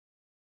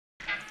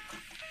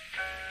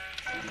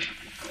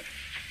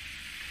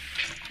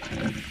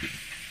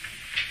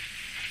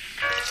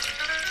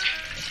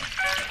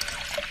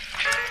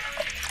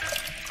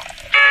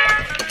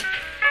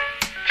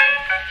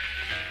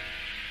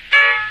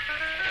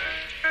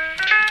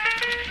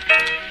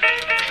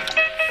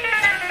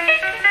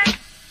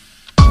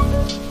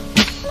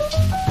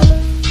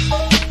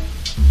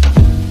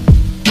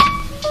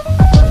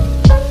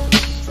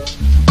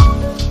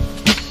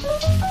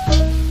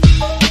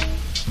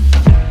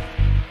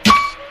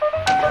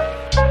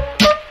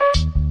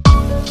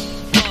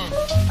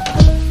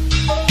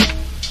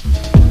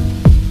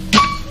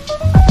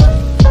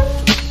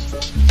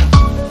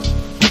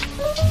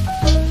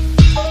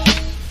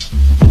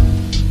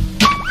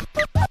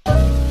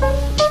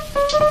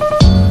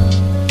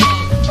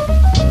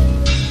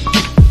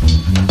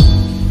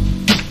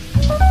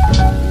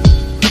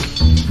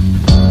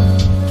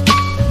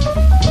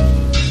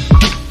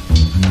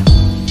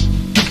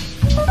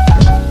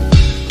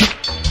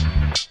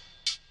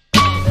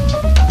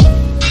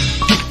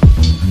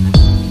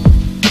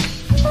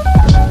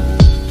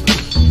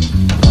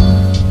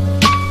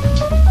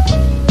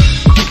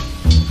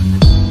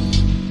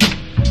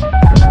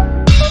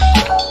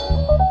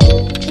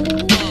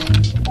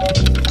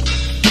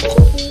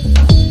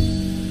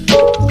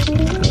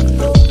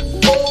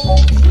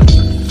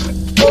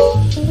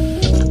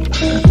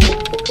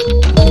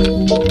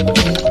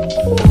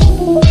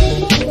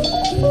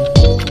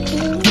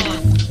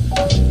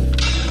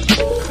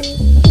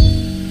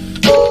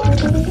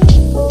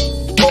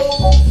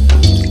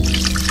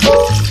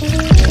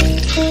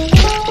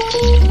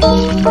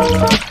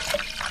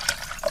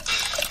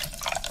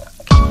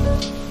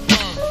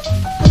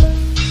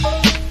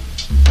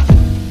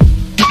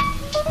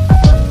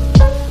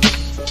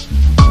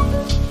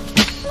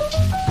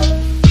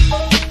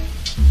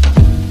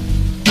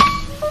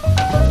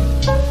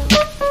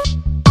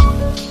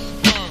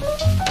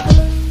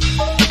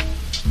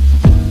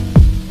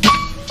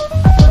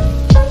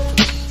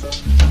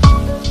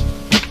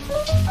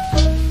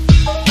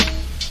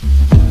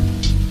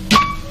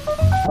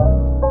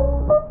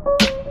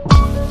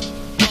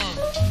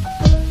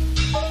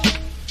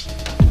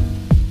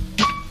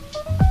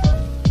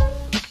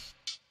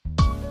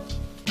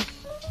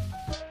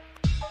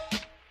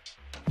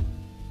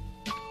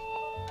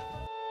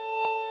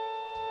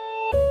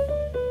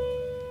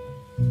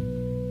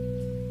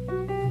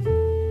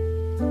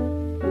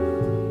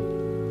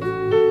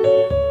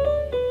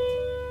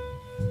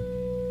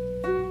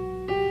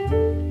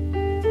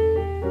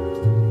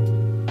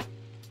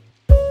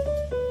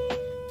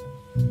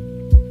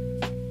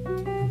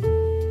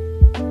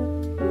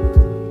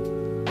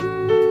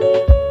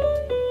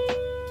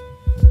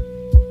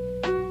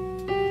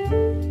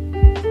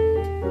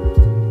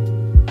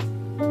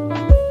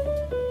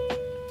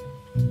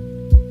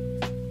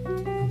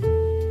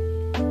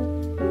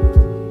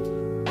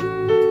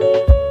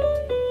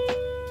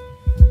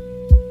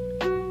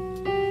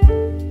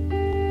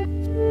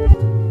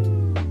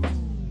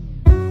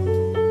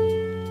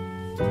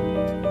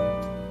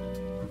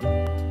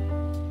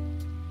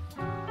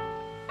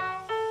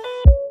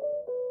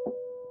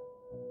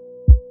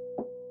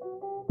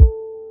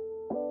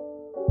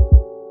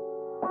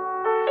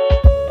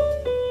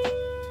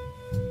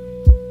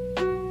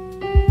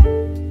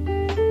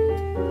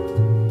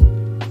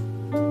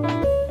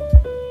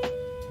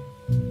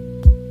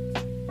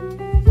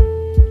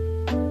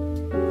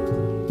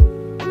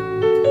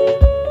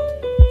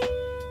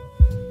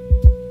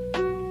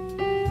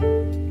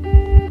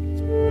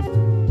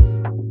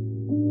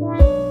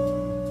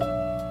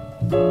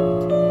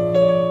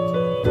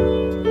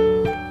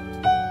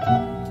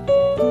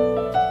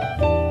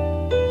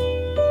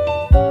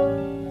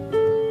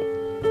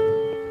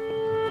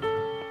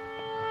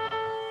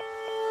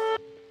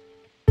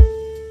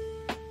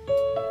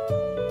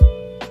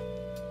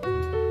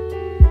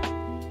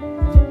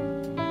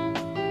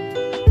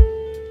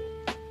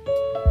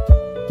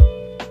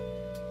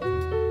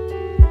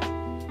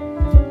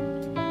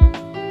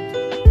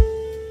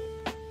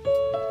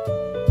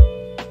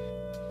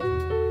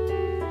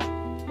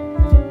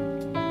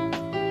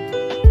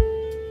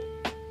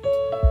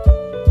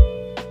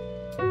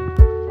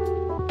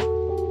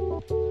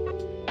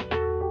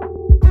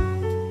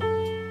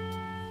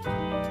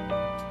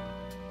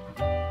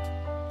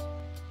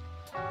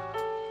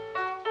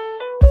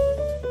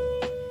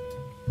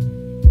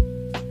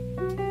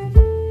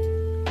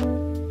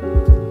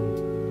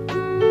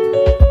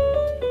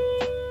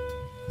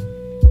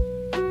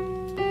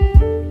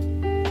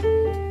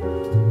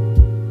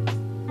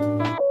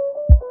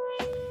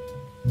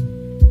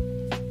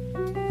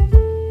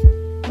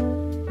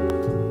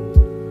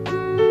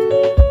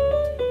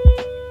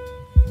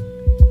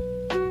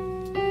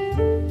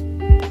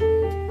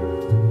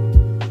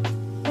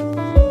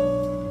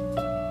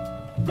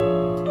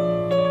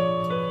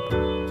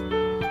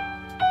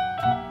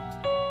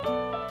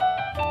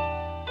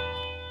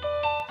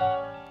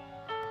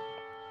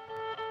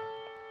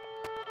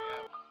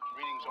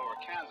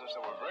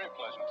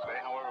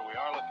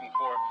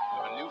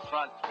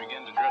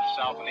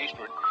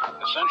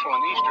central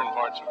and eastern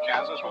parts of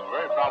Kansas will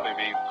very probably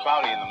be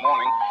cloudy in the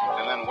morning,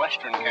 and then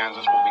western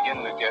Kansas will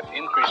begin to get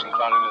increasing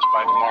cloudiness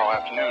by tomorrow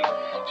afternoon.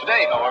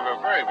 Today, however,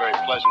 very, very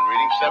pleasant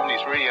reading.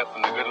 73 up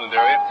in the Goodland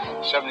area,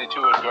 72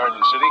 at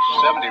Garden City,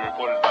 70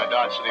 reported by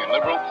Dodge City and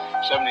Liberal,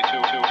 72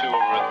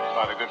 over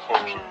by the good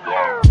folks of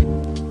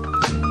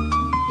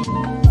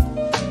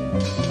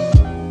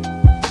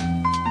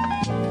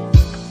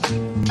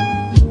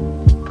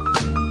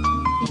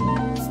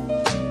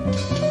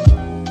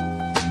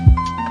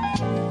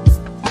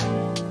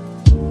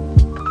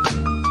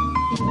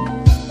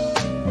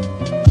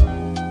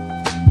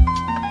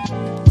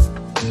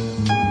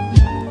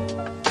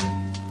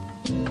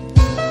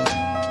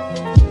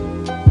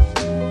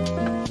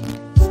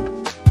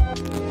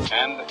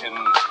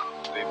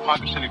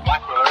Ponca City,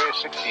 Blackwell area,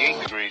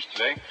 68 degrees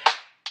today.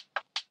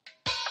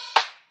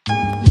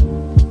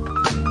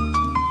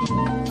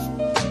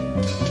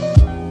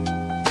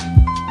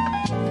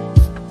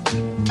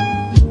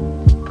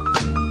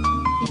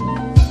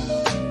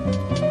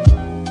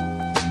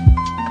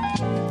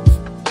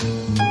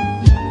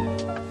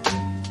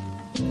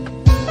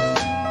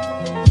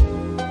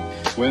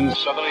 Winds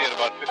southerly at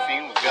about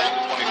 15 with gusts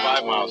of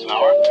 25 miles an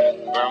hour.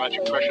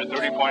 Barometric pressure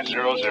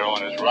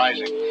 30.00 and is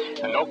rising.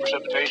 And no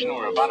precipitation.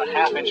 We're about a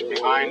half inch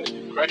behind,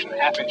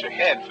 half inch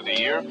ahead for the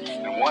year,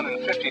 and 1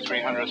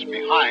 5300ths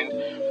behind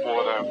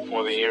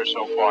for the year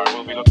so far.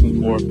 We'll be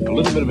looking for a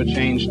little bit of a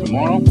change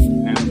tomorrow,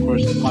 and of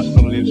course the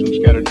possibility of some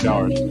scattered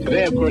showers.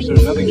 Today, of course,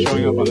 there's nothing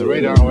showing up on the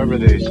radar. However,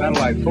 the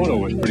satellite photo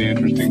was pretty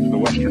interesting for the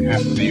western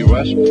half of the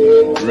U.S.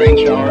 Rain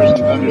showers and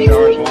thunder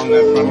showers along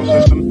that frontal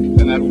system,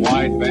 and that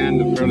wide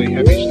band of fairly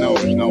heavy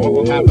snows. Now, what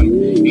will happen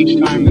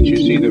each time that you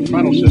see the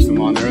frontal system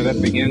on there?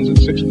 That begins at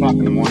 6 o'clock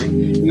in the morning,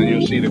 and then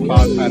you'll see the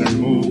cloud pattern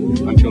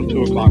move until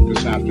 2 o'clock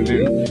this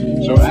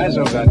afternoon. So as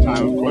of that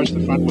time, of course,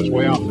 the front was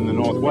way off in the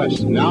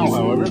northwest. Now,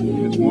 however,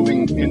 it's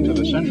moving into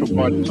the central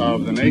part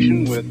of the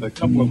nation with a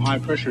couple of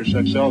high-pressure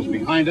cells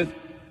behind it.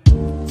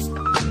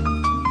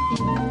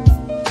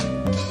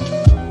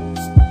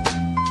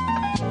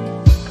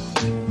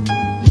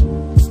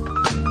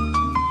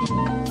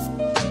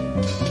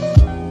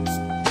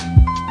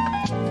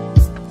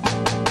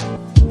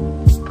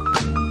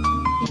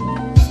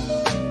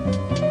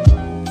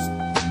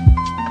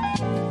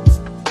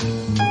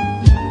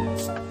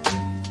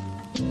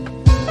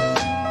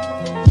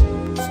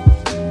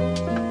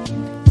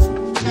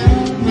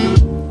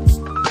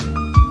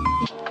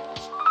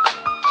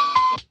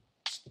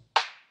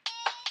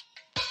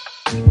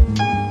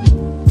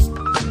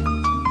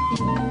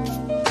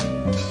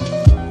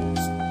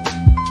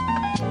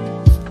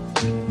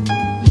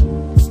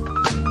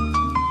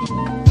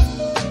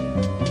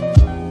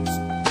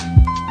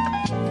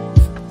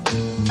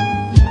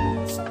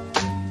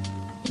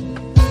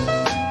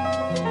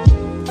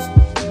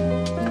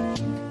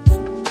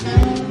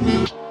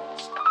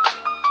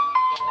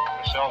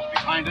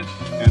 Behind it,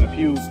 and a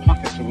few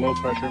pockets of low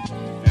pressure,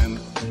 and a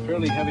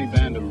fairly heavy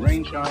band of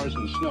rain showers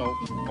and snow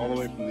all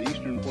the way from the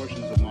eastern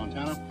portions of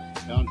Montana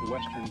down to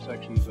western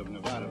sections of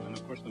Nevada. And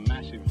of course the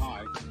massive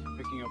high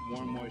picking up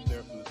warm moist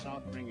air from the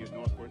south, bringing it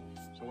northward.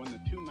 So when the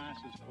two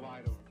masses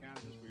collide over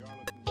Kansas, we are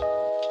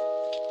looking...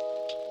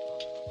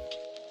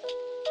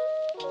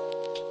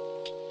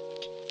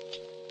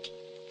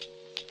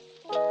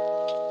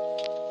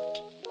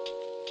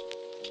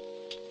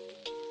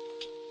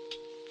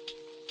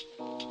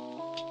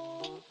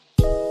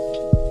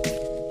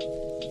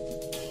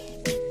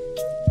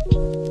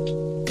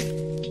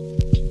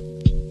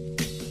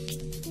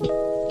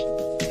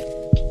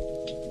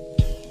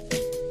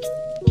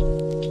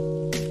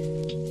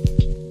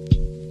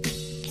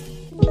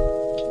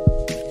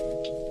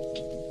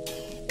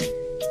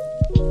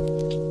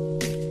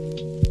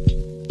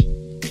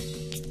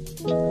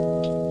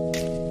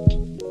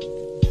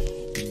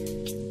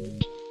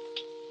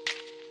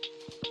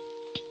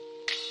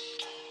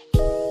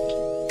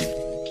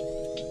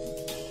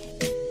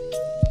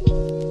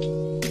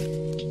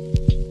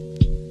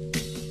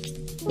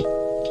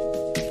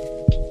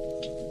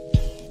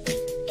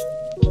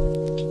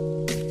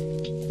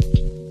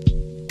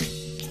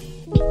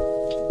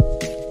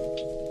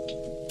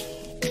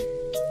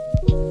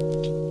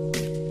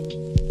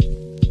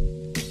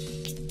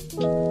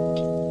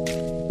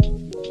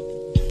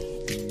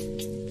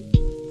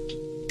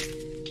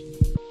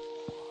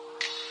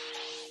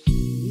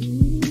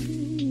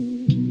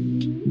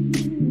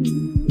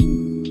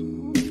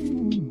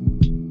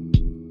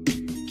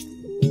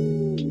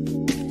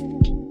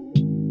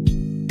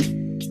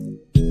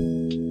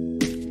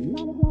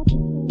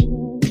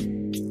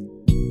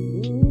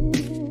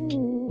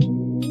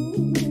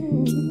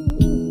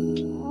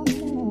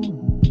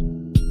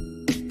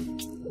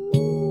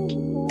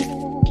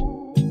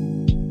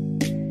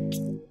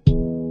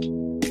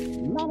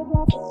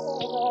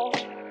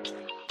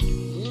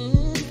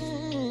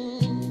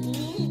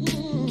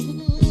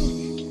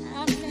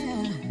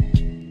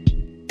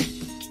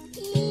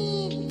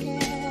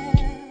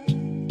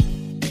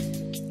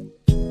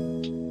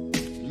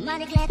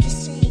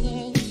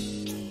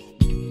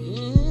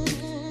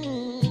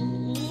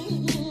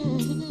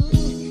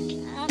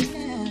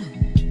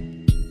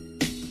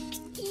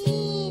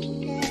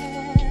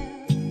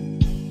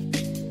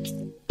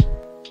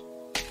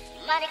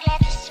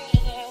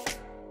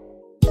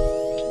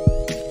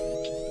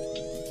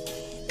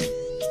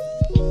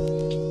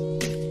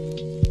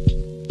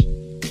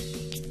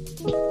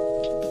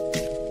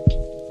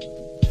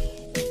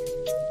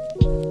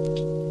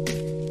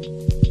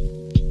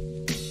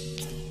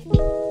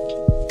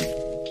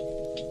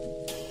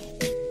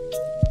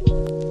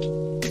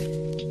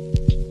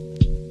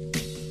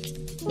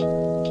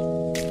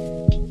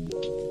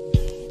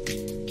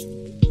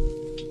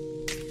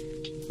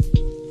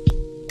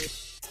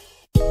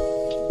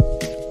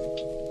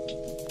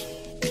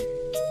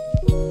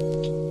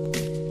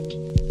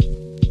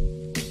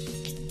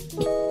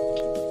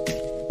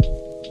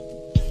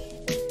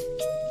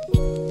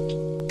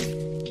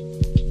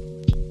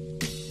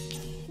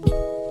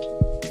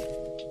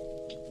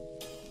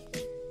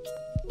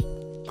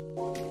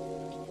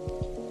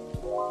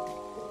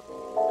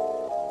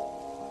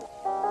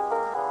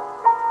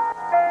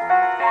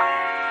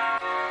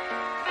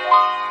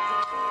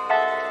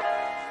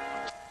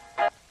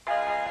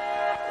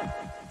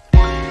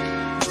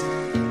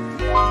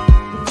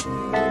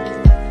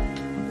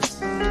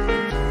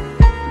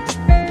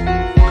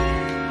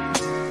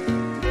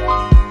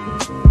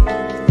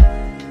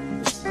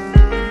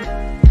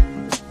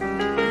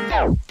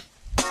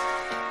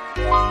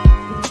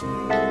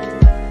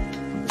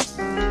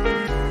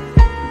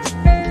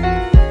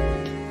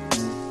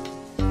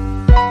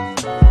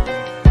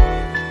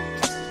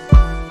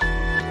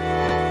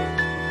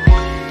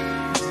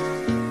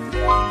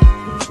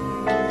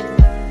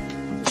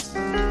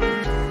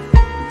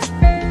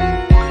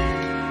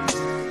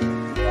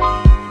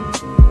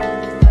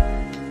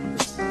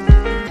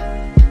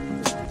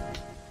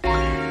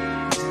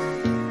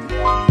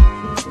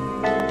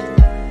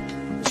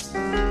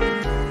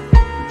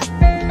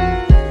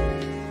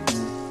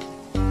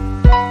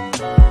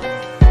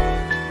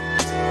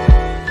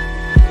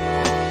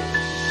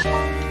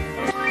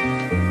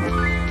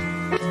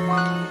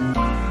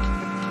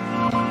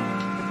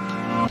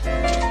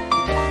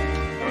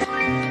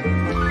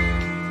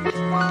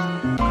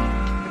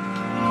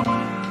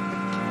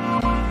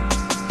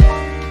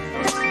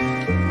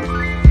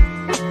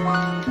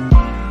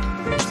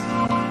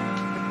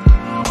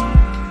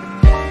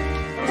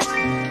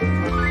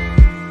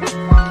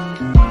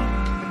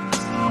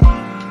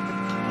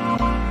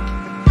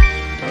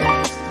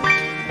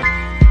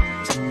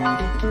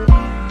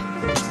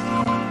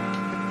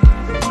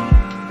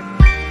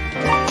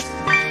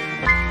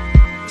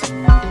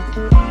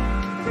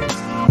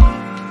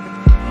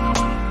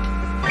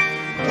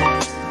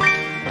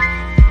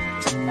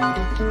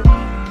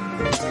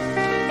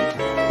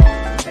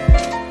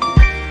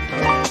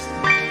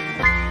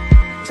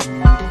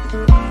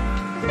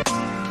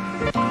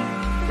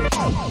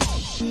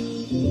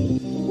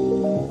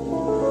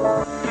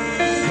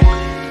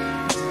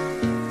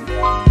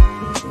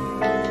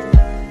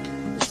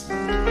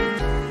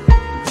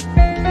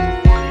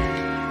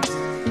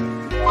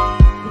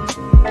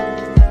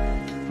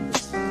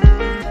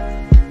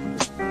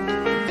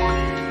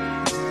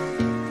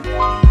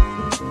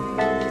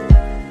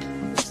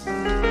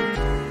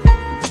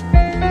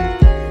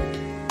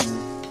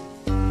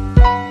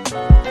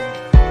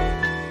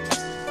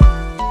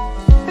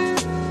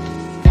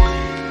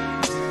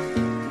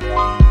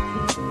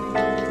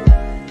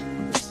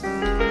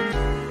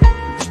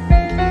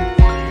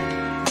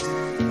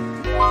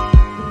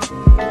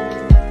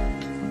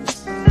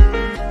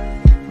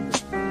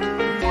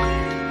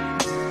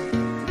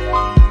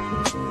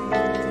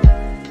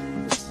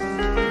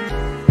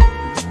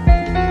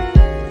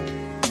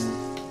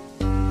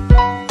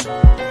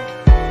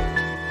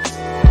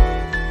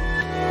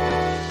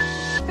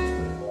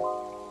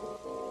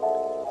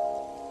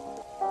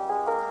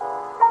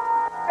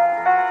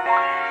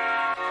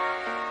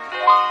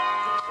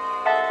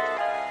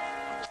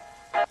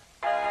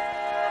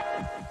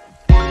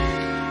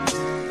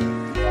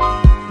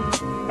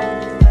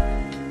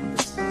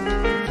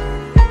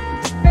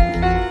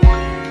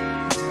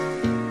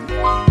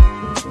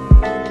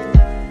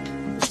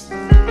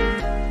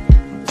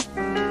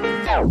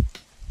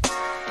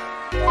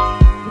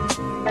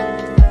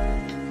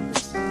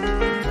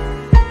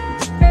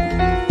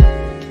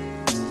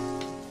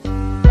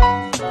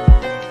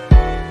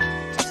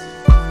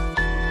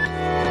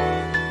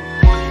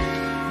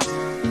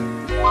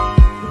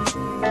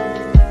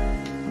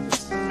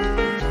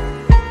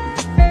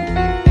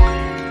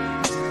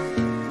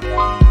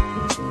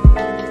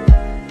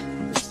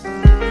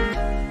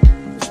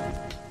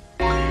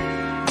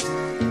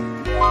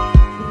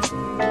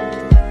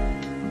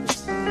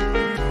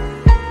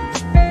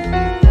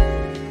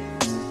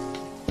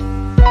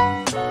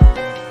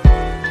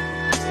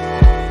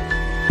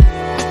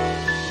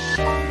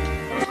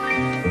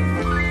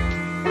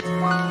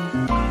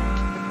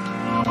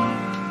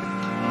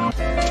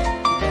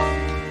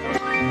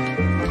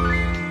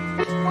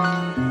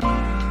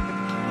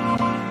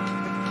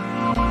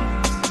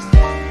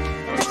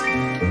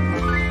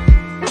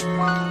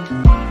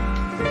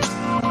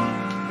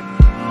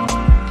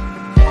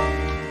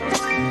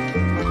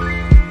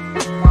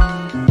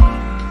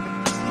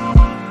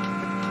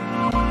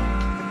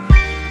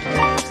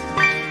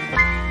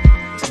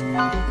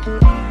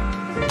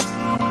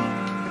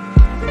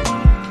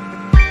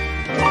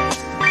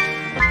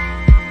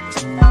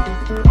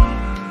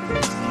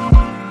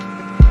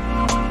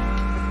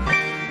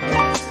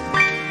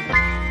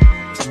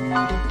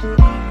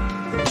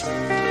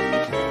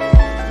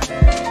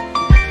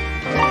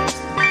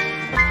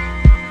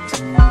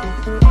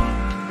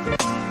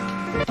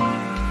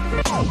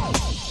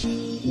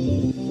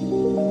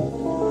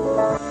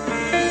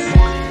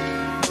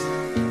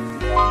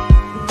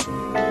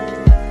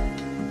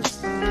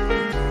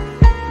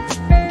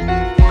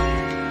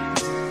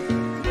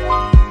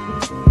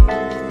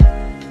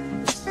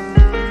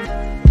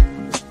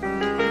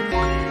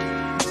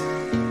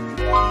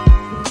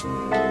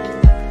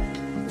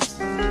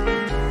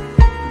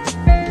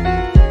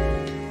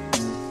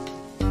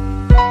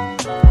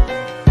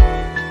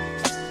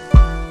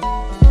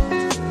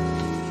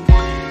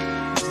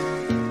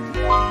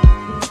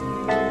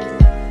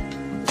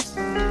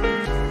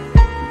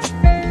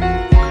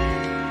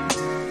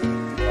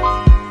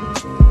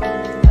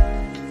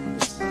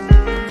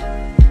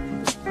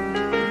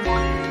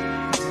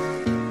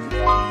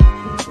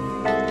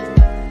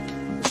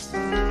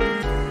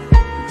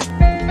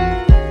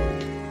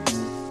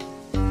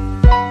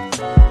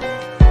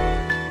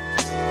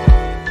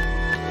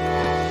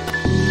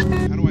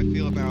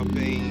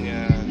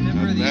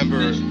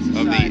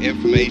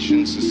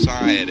 information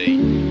society?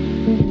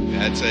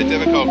 That's a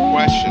difficult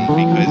question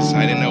because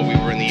I didn't know we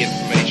were in the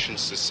information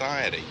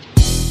society.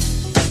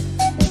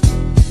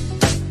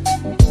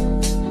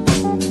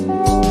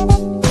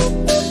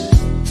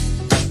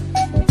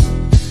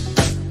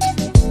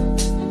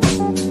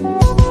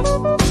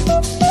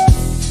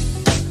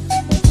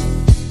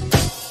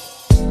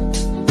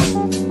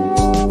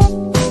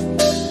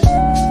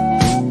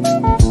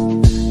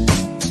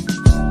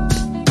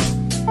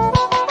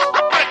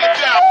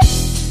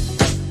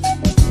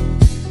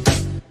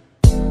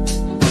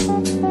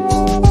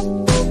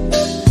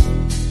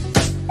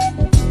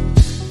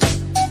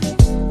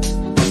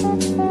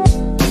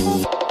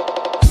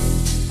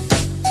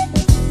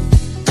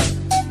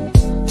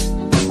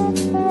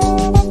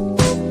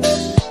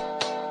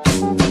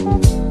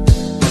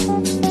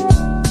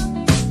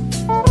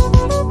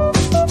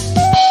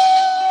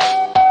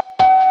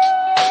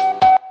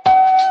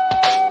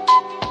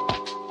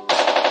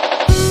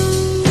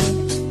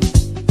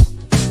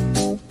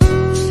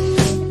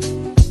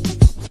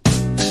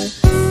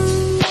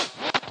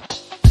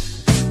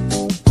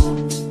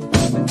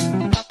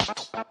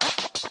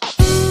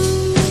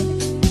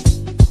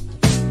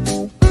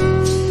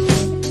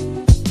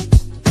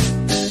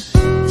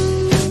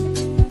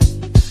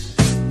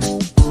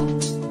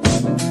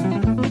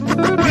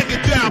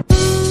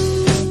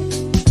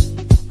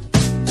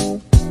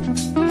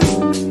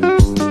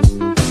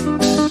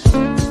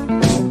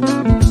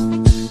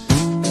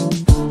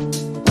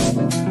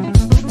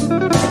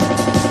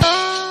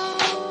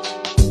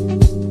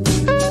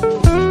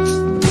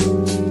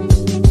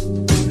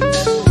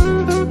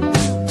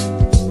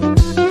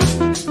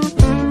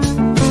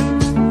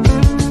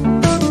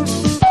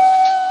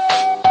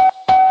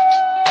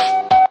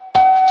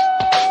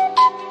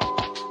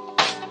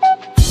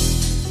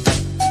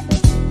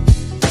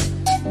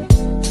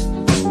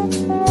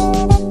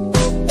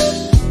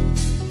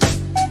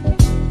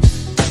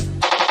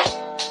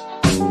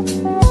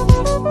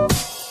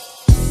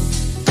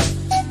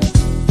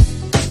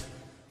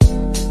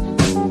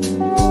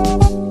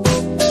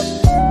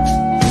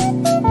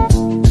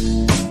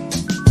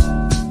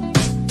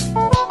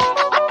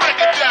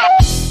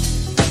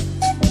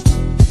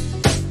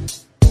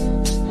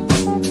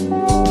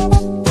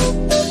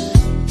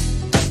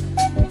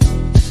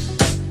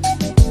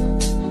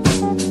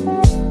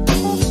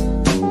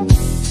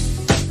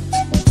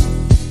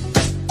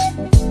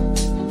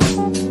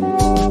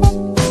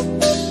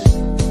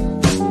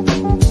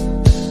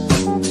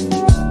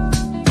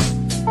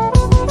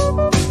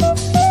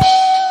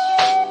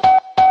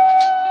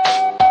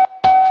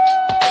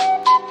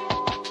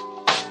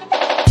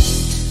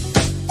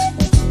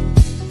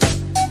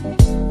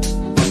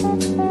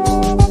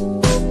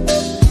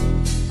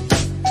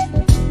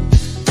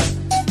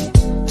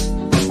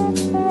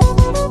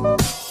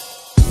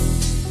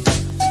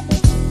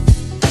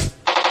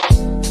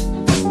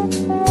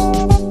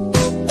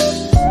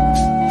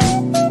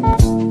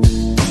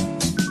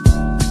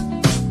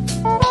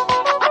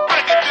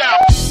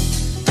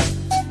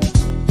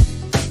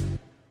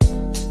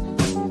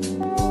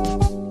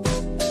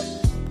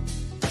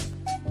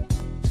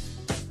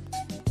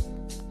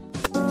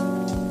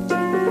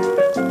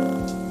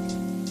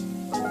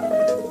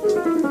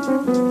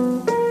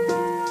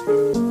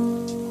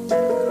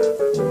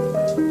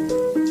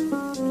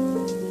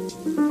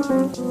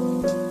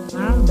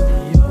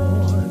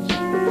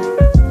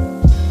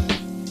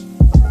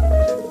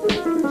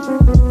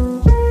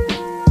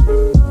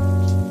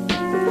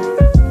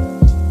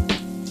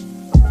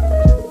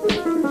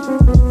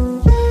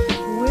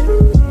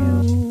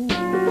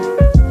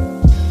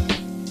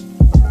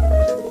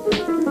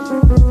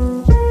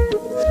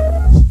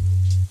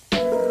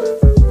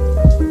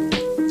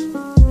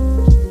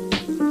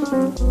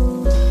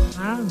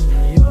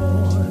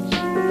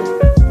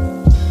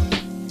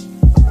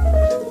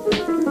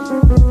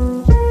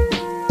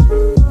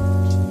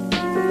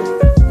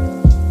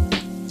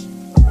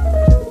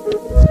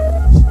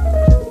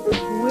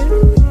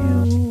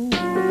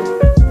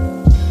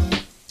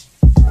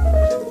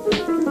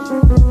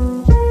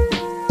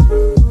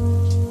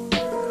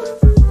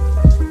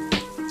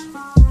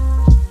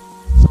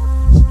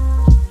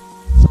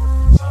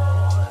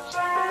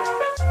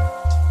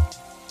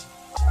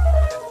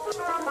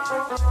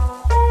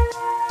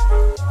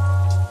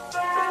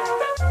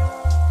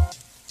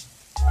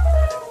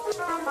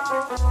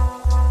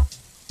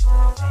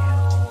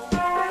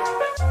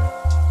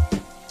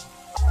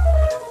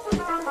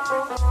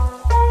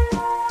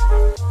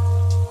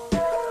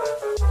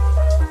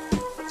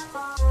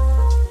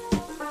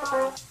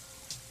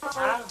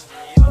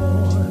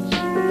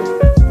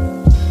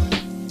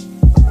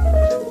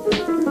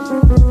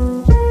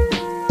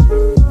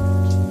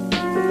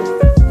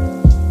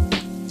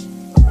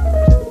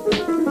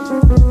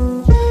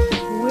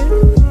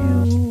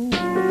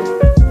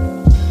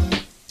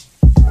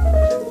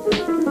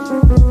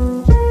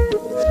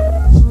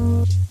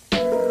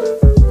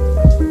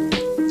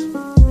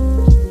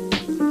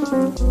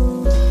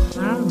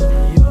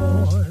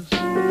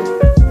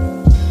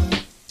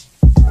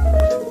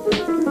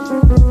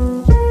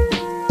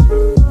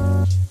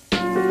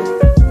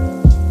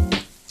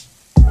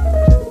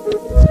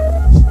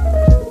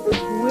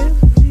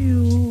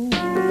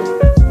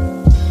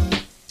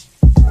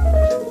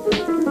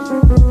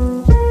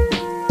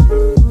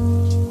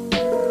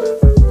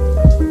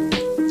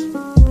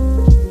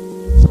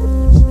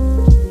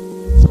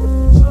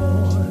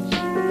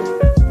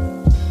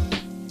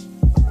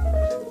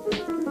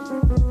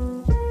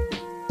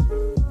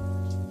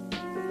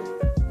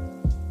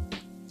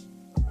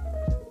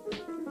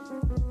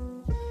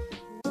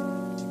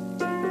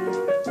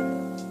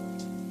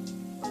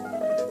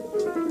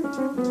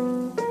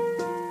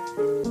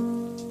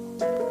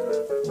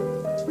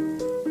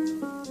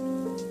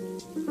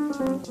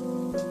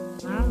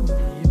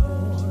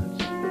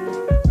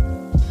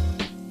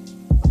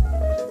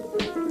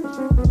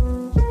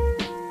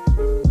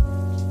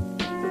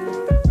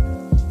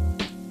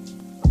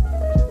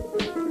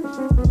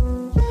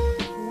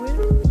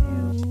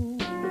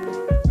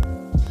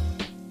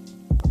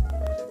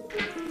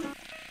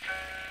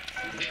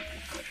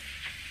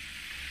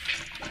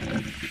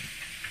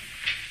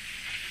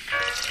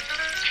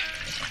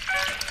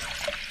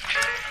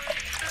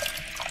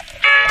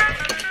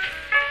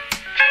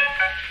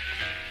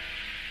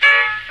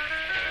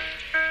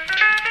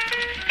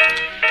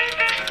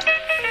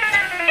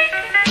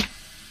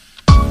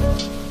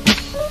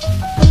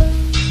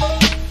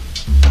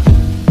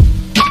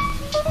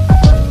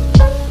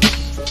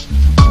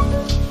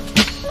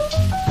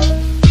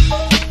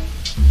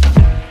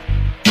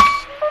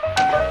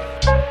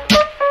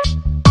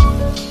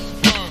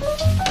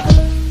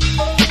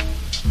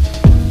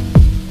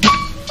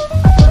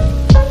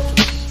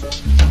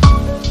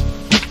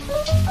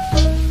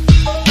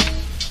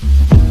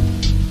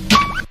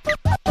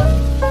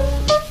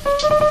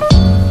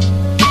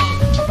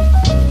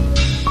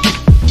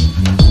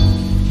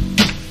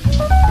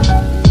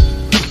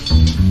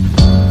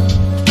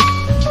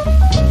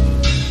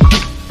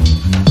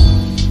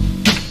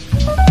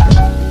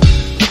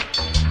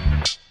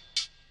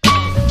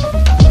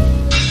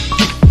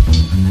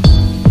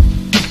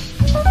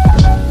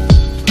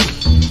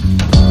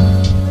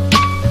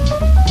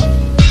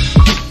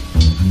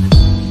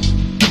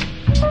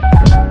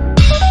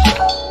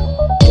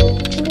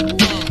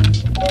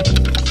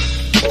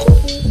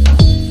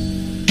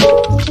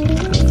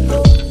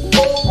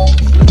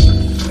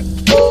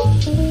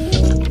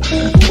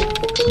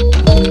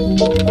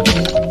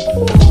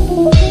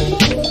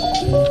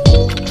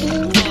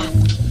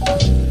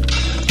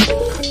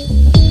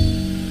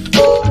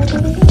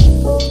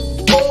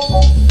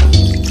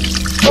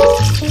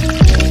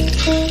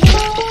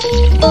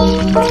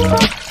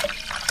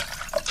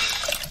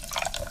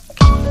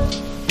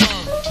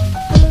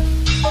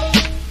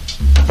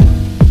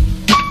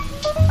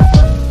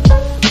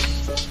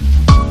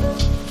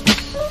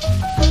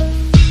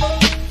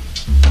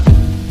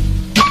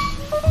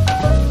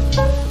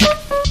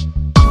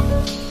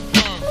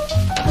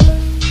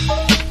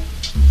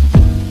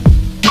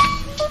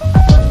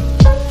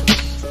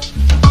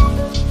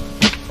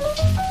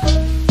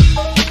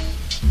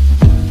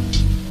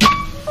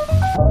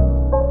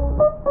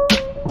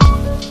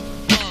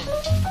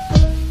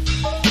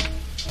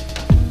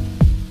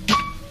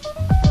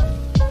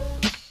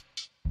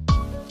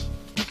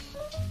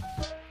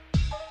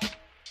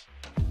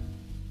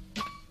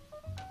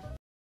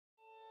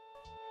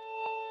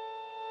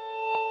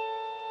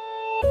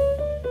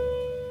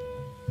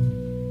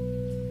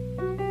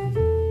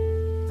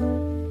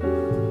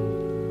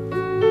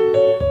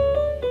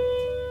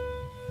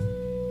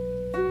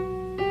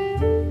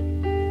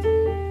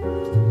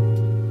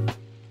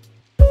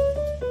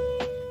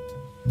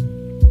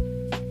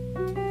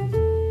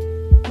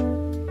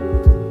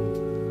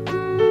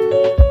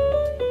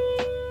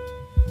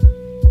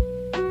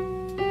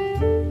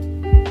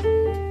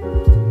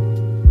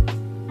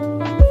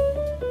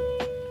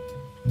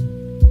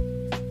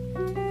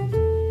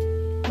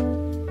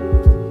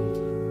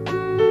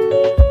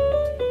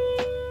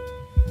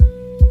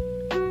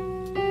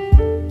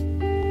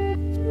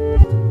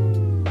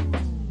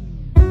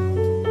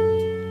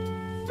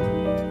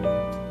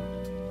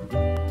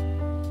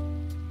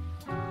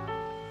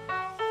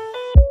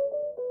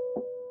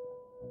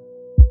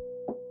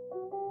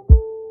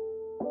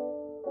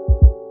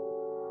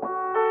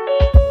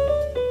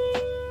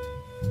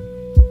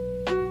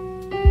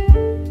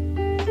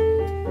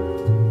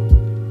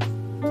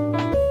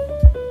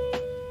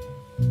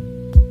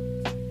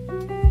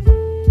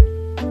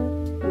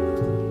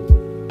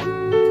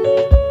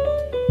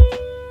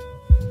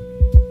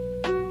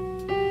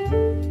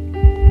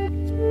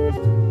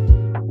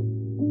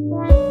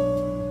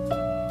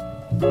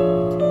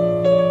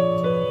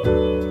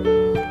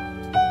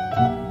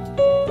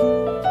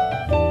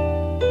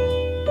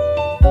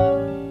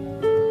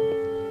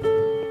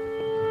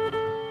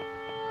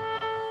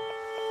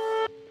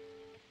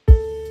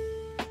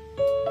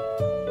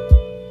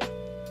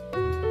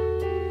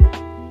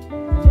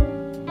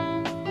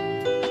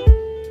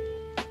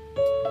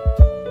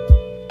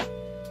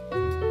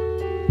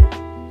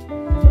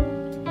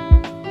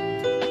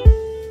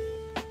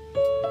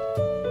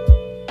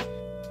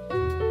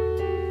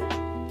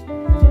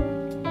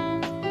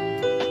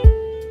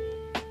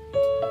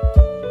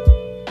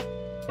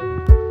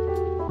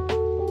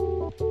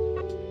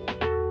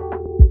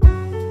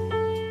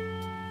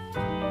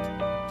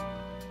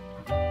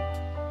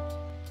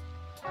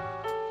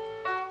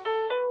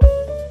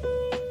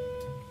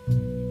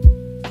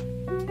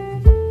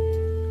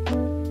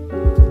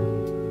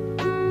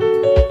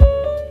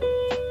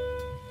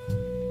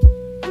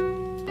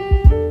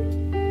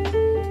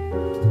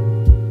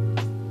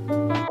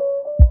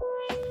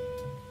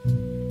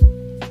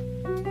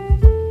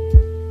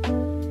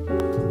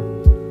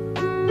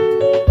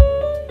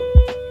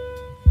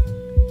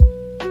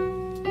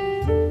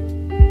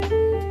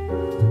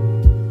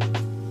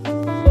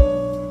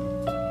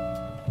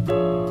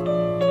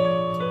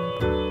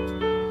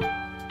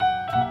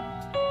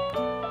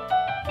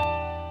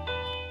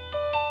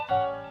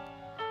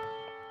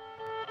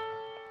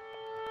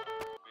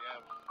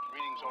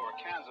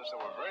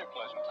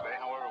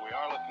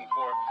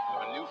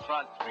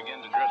 start to begin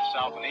to drift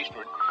south and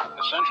eastward.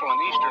 The central and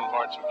eastern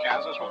parts of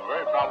Kansas will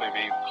very probably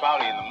be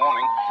cloudy in the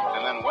morning,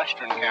 and then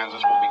western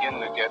Kansas will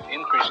begin to get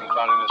increasing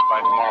cloudiness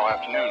by tomorrow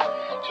afternoon.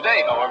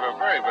 Today, however,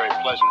 very, very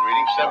pleasant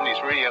reading.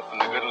 73 up in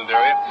the Goodland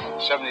area,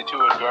 72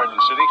 at Garden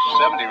City,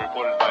 70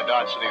 reported by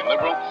Dodge City and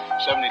Liberal,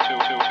 72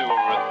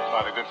 over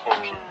by the good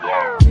folks of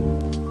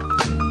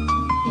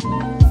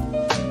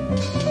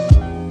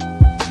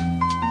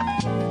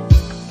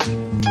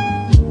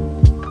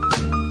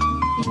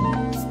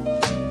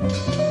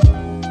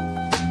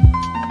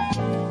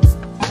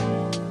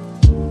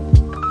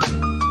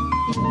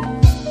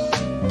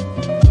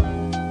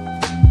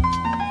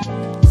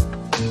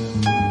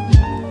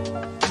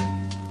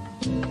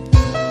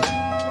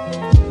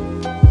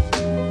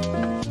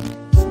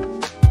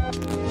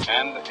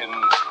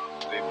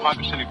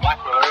Ponca City,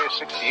 Blackwell area,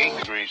 68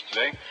 degrees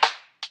today.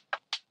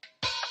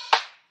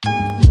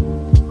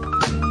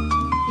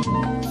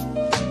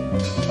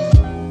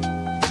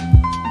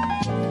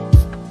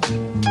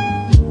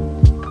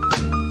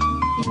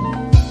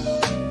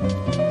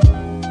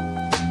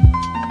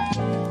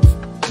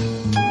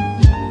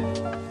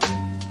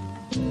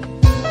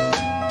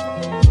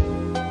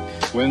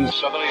 Winds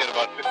southerly at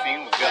about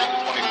 15 with gusts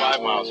of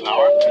 25 miles an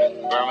hour.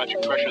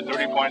 Barometric pressure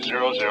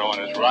 30.00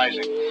 and is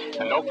rising.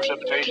 And no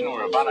precipitation.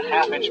 We're about a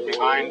half-inch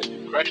behind,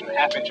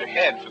 half-inch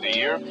ahead for the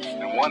year,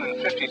 and 1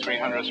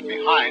 5300ths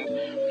behind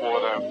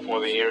for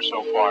the year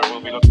so far.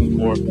 We'll be looking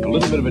for a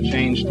little bit of a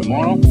change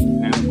tomorrow,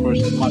 and of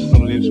course the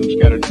possibility of some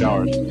scattered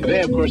showers.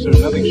 Today, of course,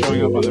 there's nothing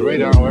showing up on the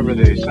radar. However,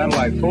 the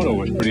satellite photo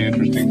was pretty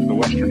interesting for the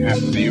western half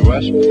of the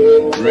U.S.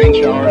 Rain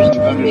showers and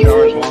thunder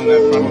showers along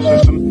that frontal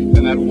system,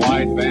 and that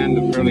wide band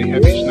of fairly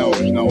heavy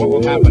snows. Now, what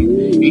will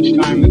happen each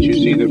time that you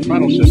see the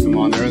frontal system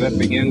on there? That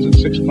begins at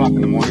 6 o'clock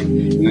in the morning,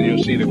 and then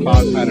you'll see the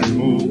cloud pattern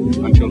move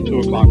until 2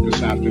 o'clock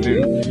this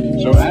afternoon.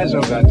 So as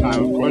of that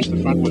time, of course,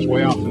 the front was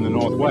way off in the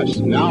northwest.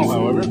 Now,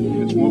 however,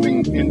 it's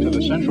moving into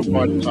the central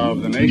part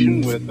of the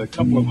nation with a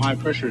couple of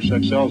high-pressure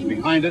cells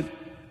behind it.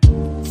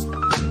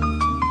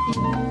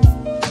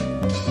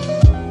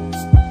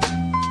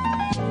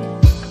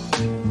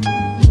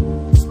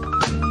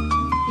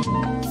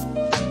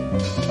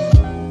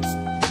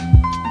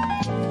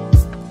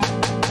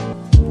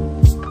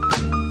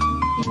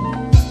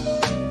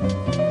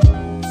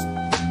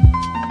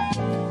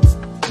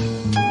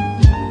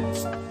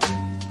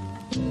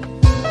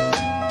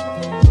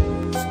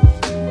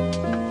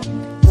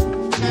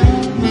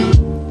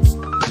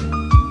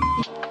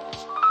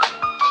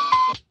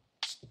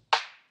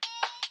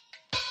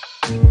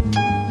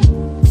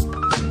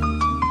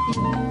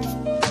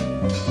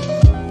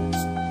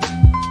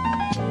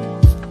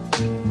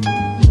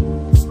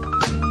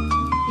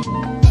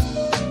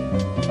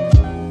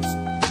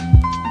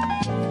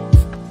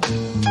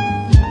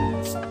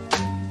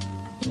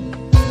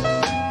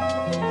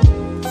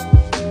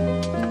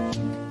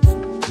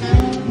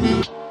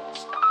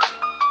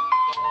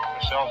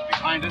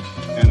 Behind it,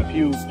 and a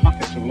few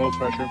pockets of low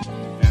pressure,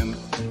 and a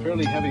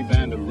fairly heavy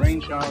band of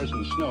rain showers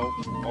and snow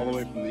all the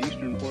way from the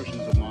eastern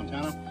portions of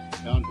Montana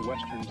down to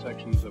western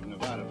sections of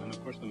Nevada. And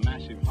of course the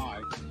massive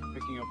high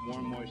picking up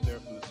warm moist air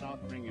from the south,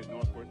 bringing it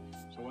northward.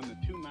 So when the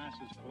two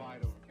masses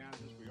collide over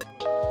Kansas, we are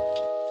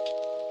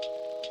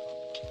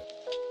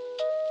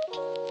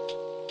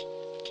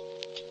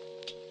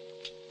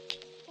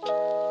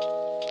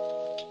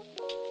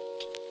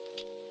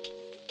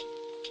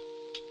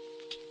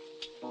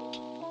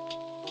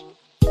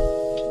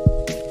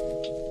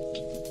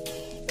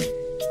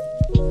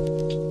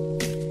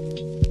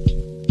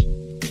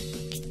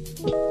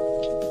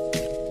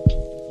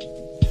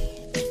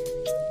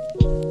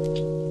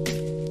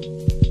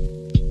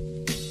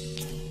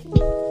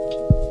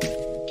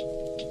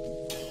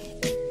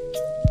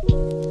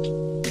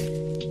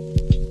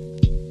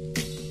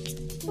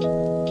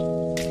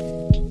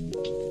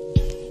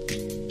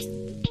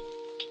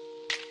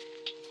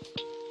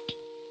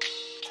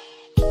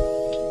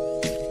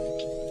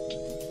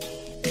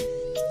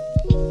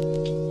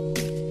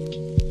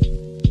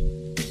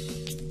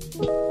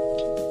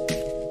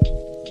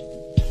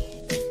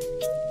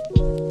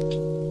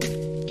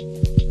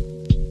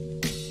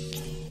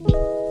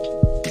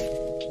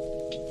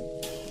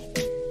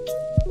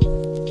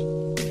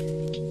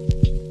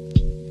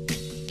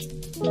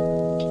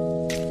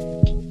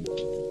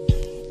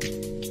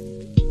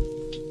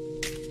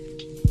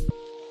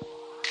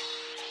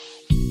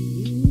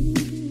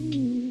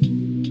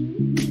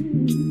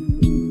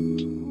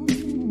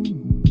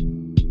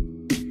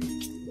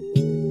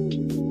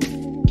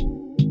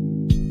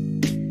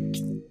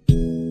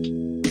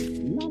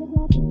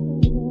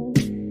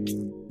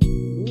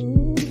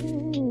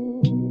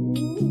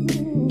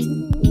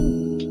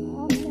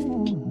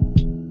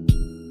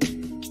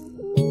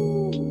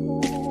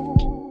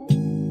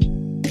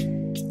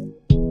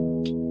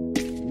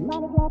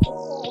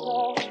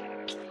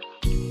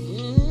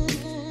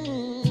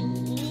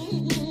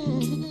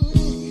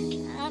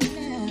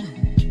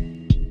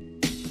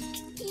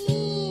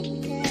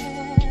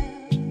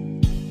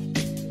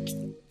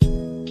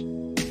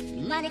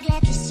Mighty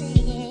glad to see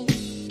you.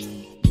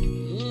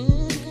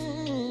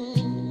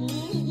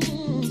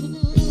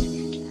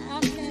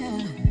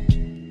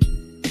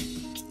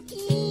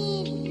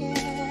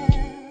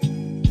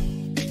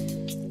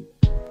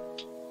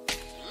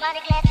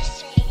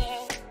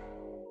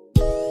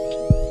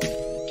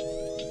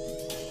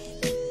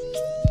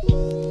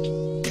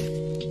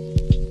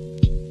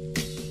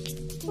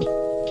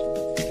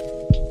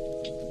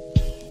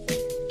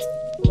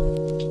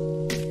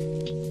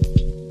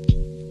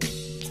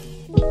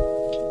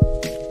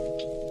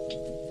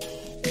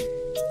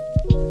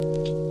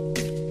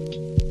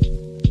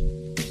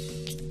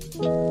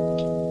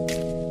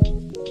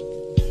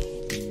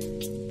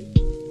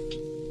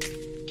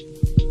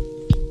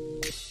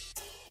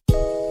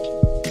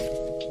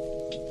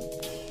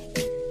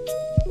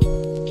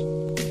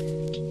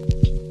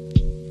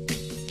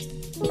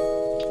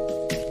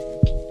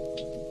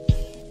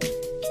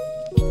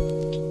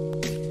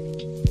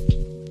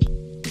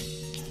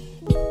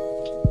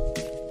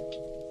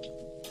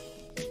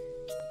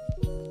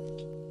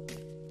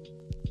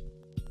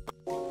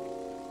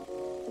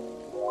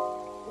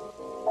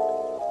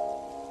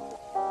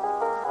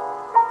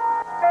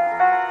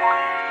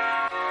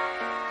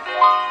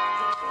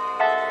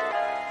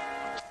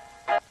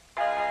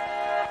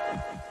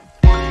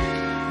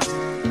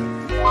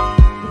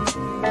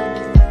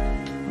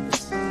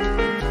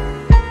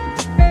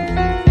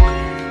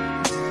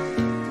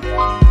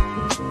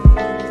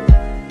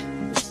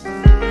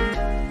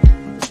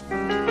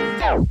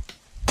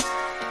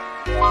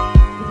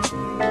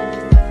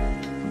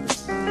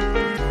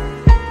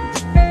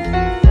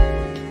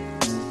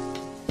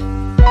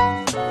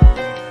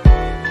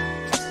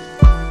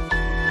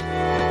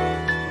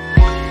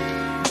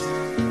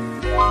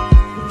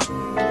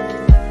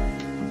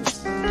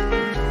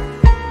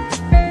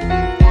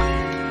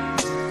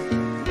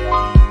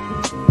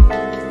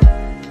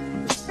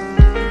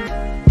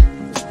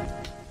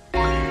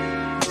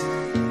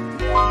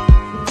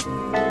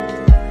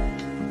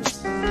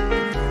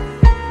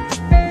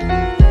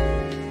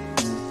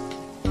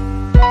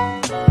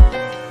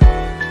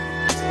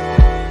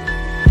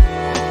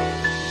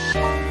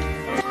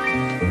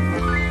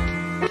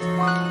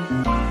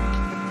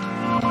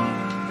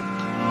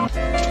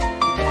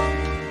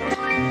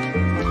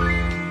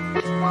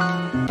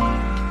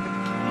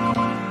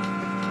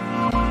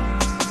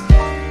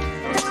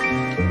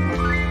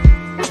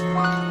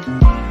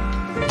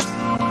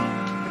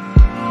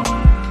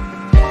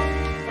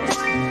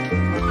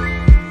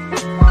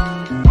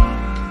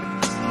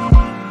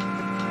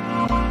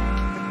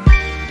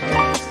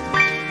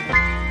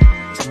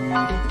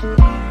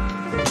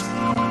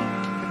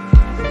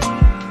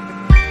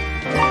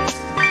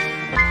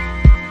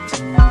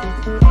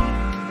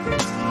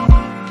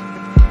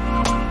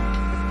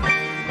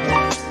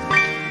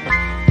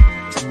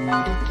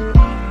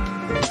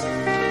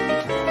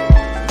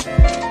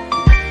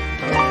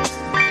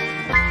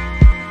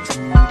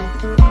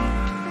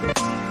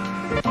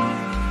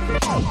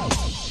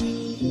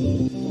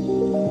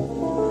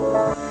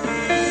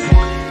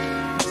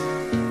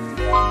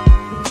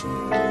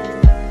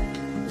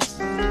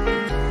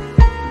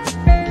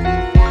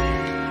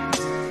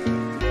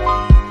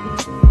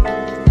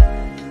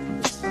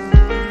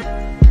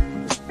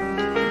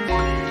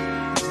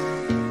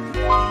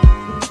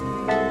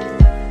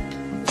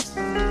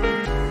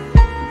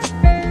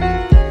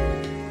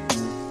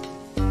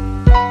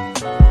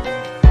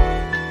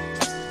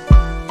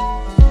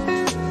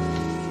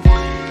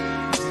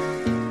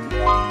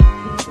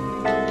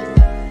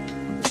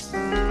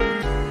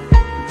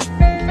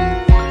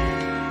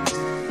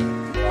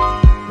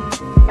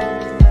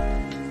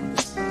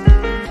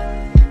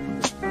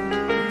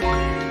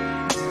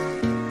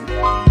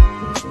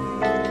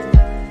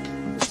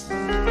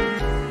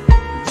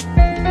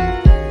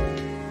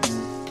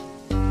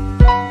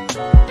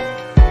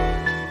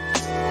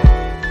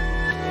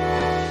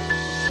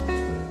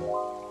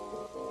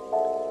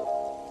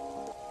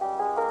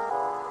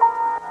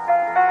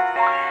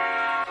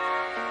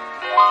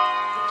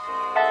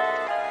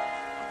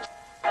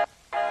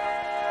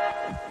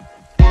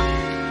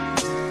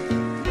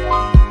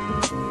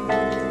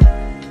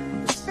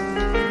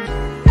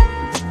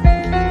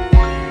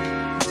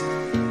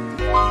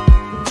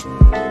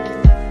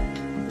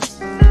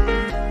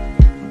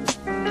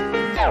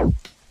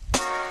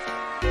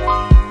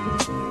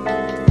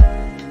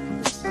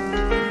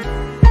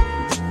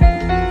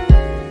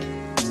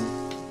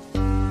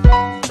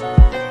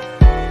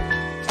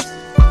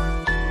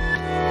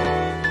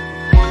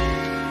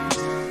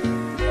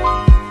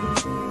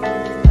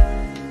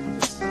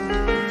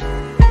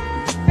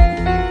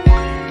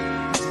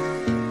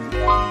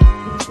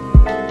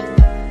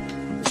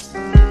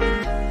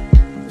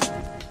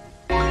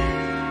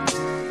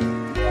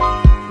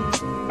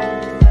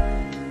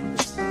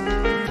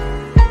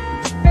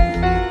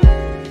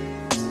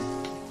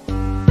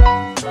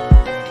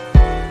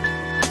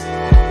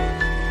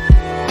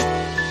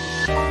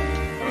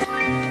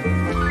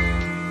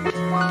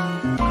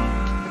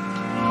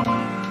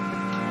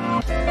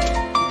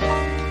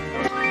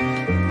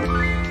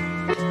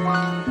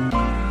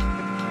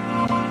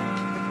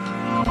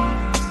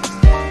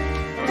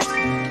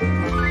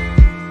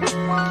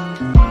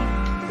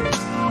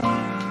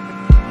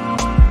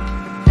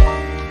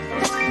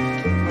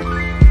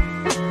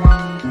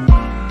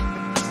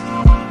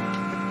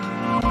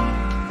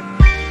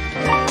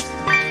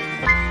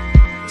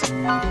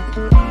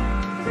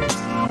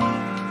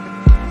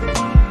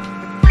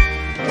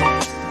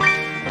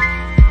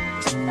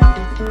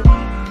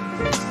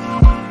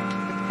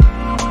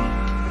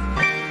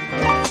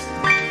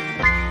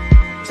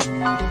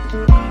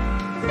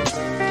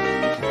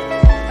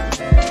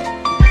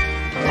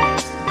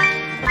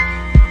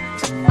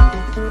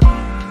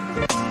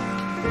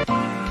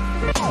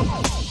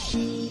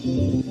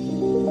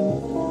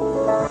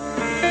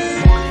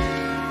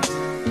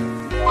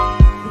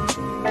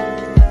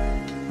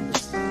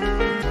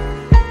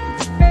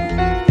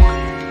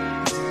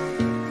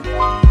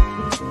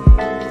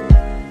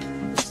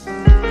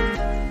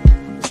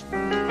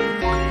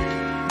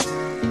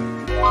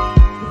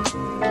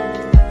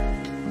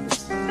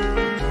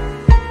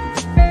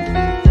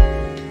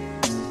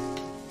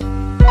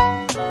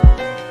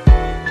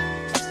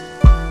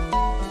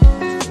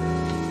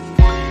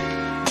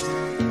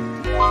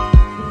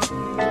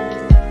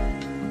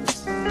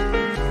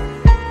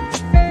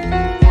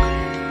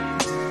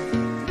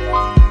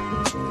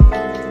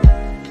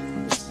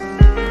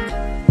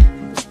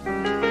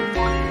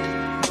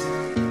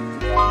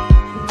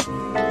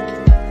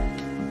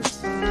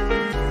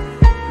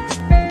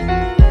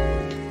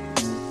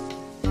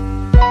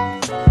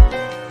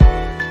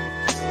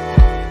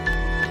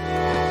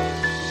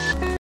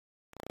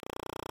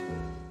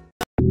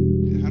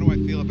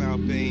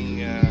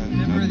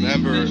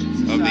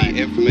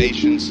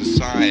 Information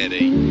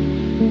Society?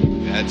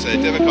 That's a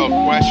difficult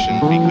question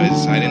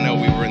because I didn't know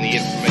we were in the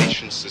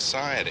Information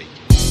Society.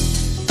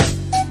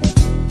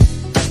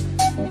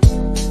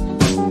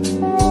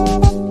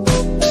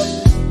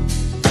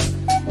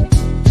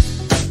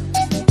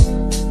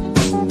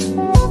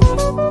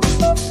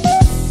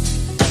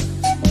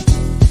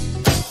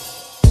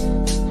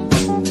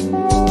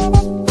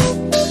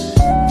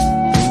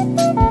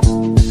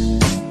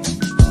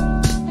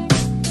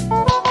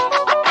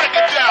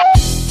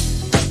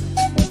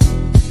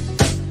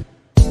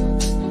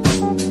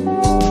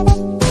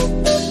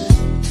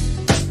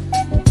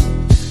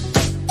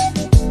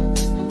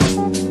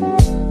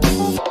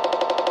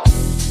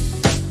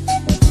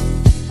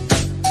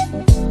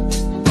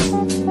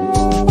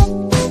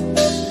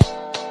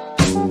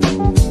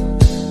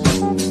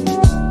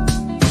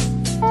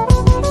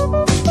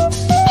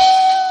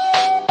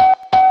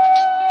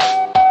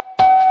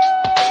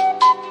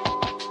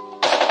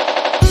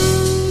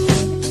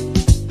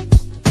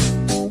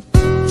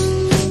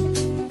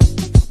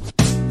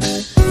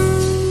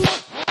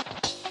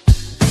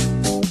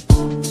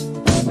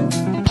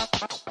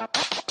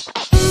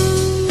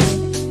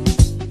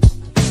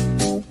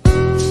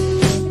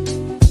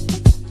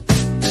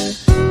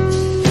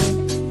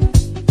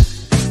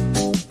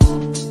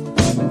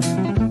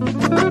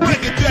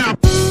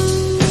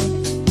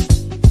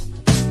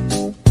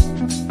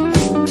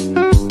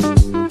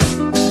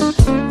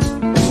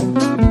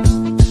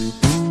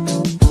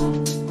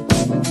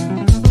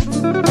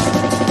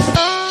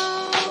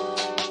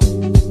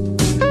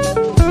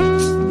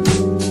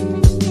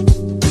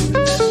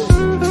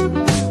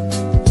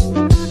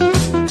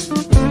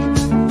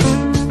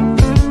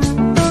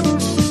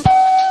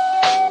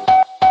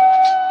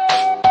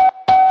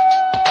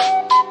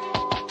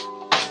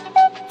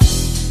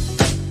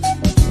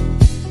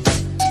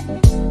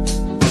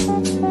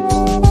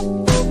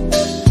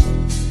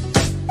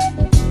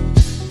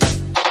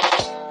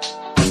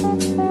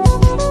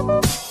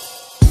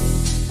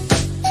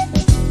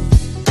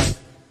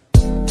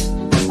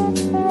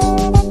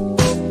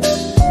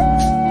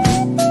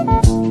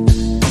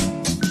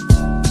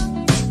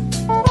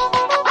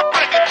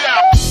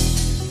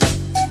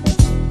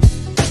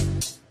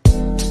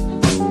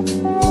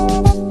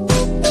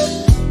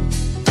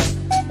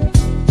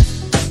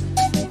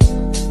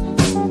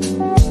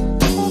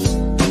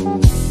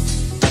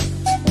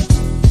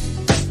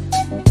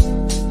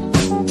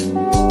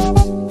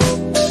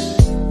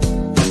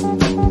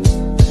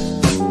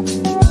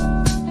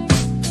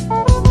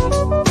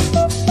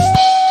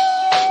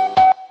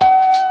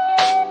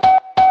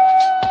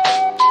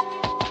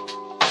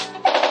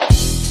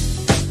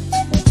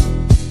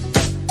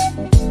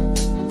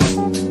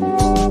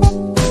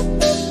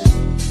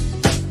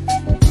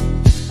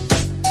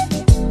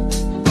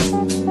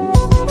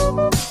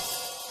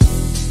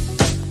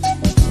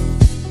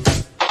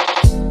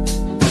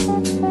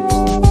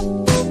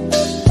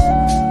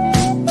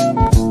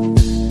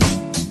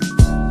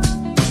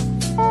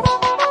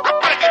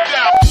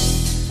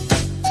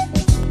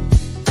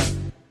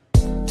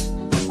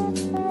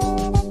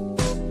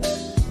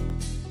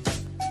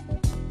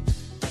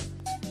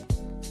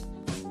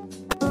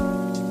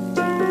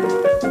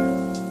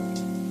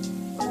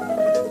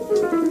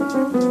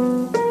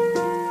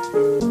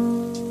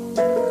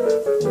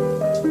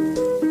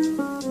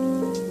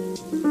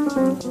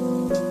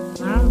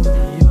 I'm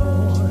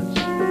yours.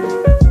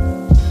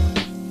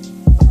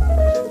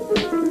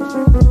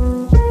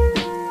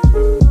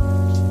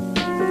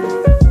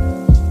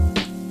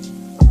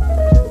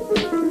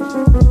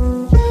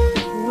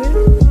 With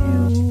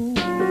you.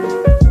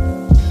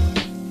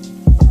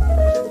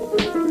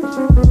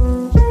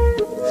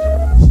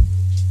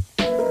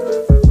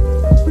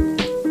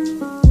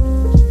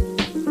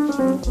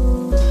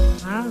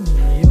 I'm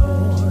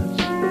yours.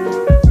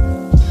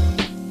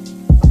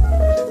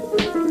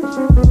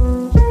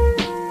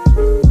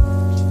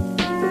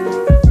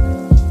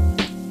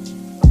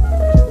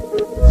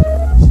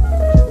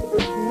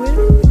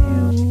 With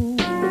you.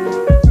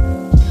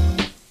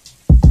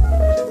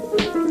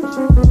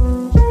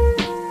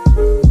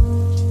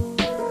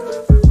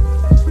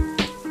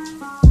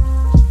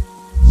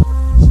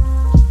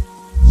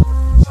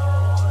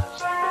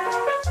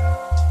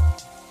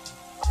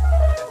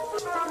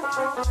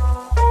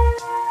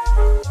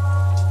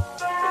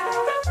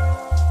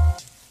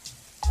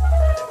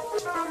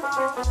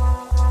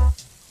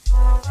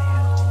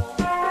 Yours.